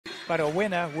but a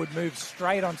winner would move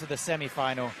straight onto the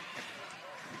semi-final.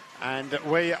 And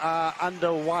we are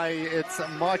underway. It's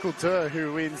Michael Durr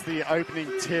who wins the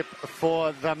opening tip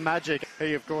for the Magic.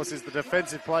 He, of course, is the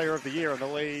Defensive Player of the Year and the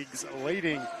league's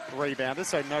leading rebounder,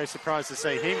 so no surprise to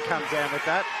see him come down with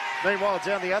that. Meanwhile,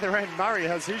 down the other end, Murray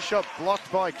has his shot blocked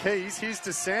by Keys. Here's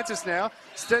DeSantis now.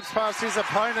 Steps past his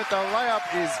opponent. The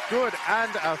layup is good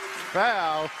and a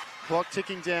foul. Clock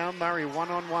ticking down. Murray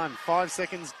one-on-one. 5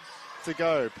 seconds to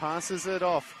go. Passes it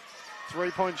off.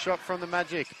 Three-point shot from the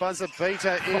Magic. Buzzer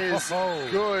beater is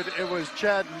good. It was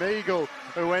Chad Meagle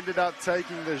who ended up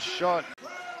taking the shot.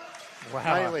 Wow.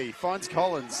 Haley finds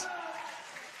Collins.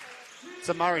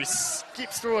 So Murray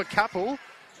skips through a couple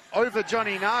over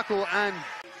Johnny Narkle, and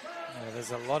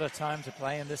there's a lot of time to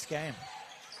play in this game.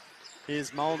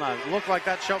 Here's Molnar. Looked like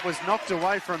that shot was knocked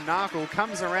away from Narkle.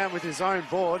 Comes around with his own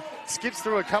board. Skips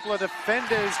through a couple of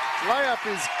defenders. Layup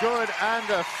is good and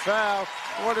a foul.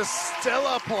 What a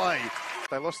stellar play.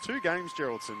 They lost 2 games,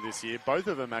 Geraldton, this year. Both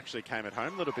of them actually came at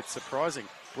home. A little bit surprising.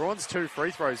 Braun's 2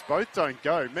 free throws. Both don't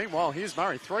go. Meanwhile, here's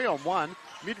Murray. 3-on-1.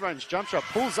 Mid-range jump shot.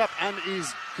 Pulls up and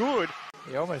is good.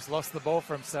 He almost lost the ball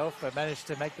for himself, but managed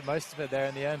to make the most of it there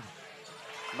in the end.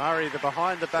 Murray, the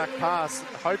behind-the-back pass,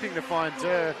 hoping to find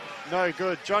Durr. No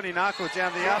good. Johnny Narkle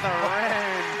down the other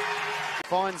end.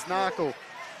 Finds Narkle.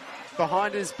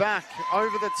 Behind his back,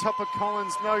 over the top of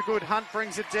Collins, no good. Hunt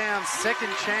brings it down. Second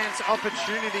chance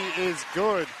opportunity is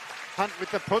good. Hunt with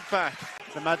the putback.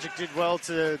 The Magic did well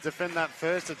to defend that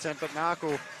first attempt, but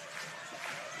Narkle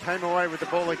came away with the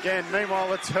ball again.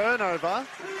 Meanwhile, a turnover.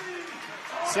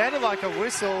 Sounded like a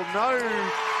whistle. No,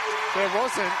 there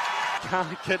wasn't.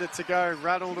 Can't get it to go.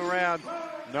 Rattled around.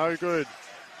 No good.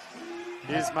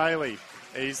 Here's Maley.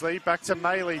 Easily back to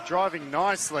Maley, driving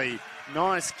nicely.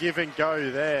 Nice give and go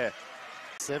there.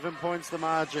 7 points the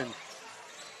margin.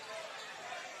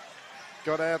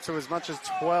 Got out to as much as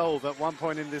 12 at one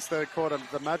point in this third quarter.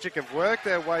 The Magic have worked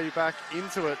their way back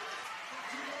into it.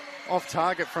 Off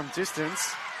target from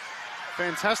distance.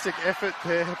 Fantastic effort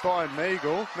there by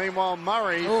Meagle. Meanwhile,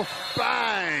 Murray,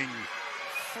 bang!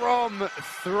 From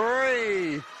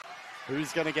 3.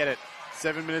 Who's going to get it?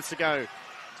 7 minutes to go.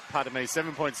 Pardon me,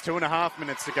 7 points, 2.5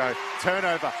 minutes to go.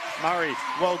 Turnover. Murray,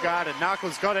 well guarded.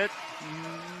 Narkle's got it.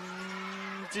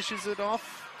 Dishes it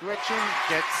off. Gretchen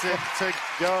gets it to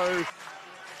go.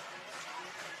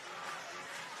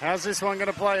 How's this one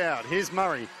going to play out? Here's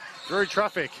Murray. Through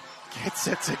traffic. Gets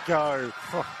it to go.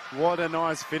 What a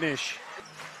nice finish.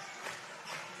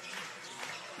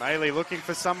 Maley looking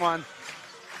for someone.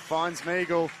 Finds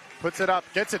Meagle. Puts it up.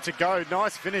 Gets it to go.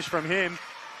 Nice finish from him.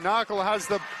 Narkle has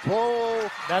the ball.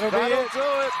 That'll do it.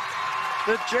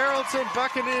 The Geraldton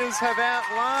Buccaneers have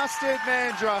outlasted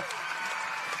Mandurah.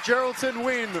 Geraldton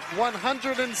win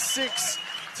 106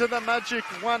 to the Magic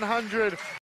 100.